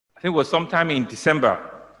I think it was sometime in December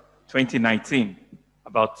 2019,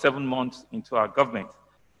 about 7 months into our government,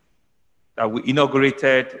 that we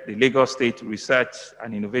inaugurated the Lagos State Research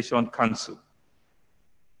and Innovation Council.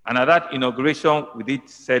 And at that inauguration, we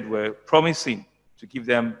said we're promising to give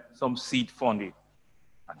them some seed funding.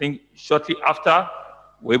 I think shortly after,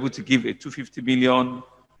 we were able to give a 250 million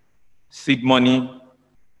seed money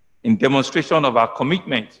in demonstration of our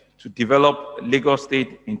commitment to develop Lagos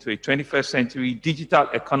State into a 21st century digital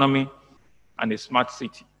economy and a smart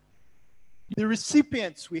city. The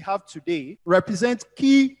recipients we have today represent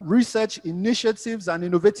key research initiatives and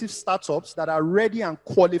innovative startups that are ready and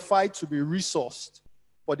qualified to be resourced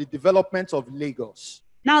for the development of Lagos.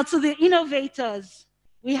 Now to the innovators,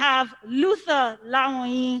 we have Luther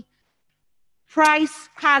Lamoyi, Price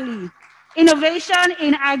Kali, Innovation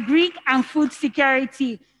in Agric and Food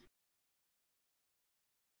Security.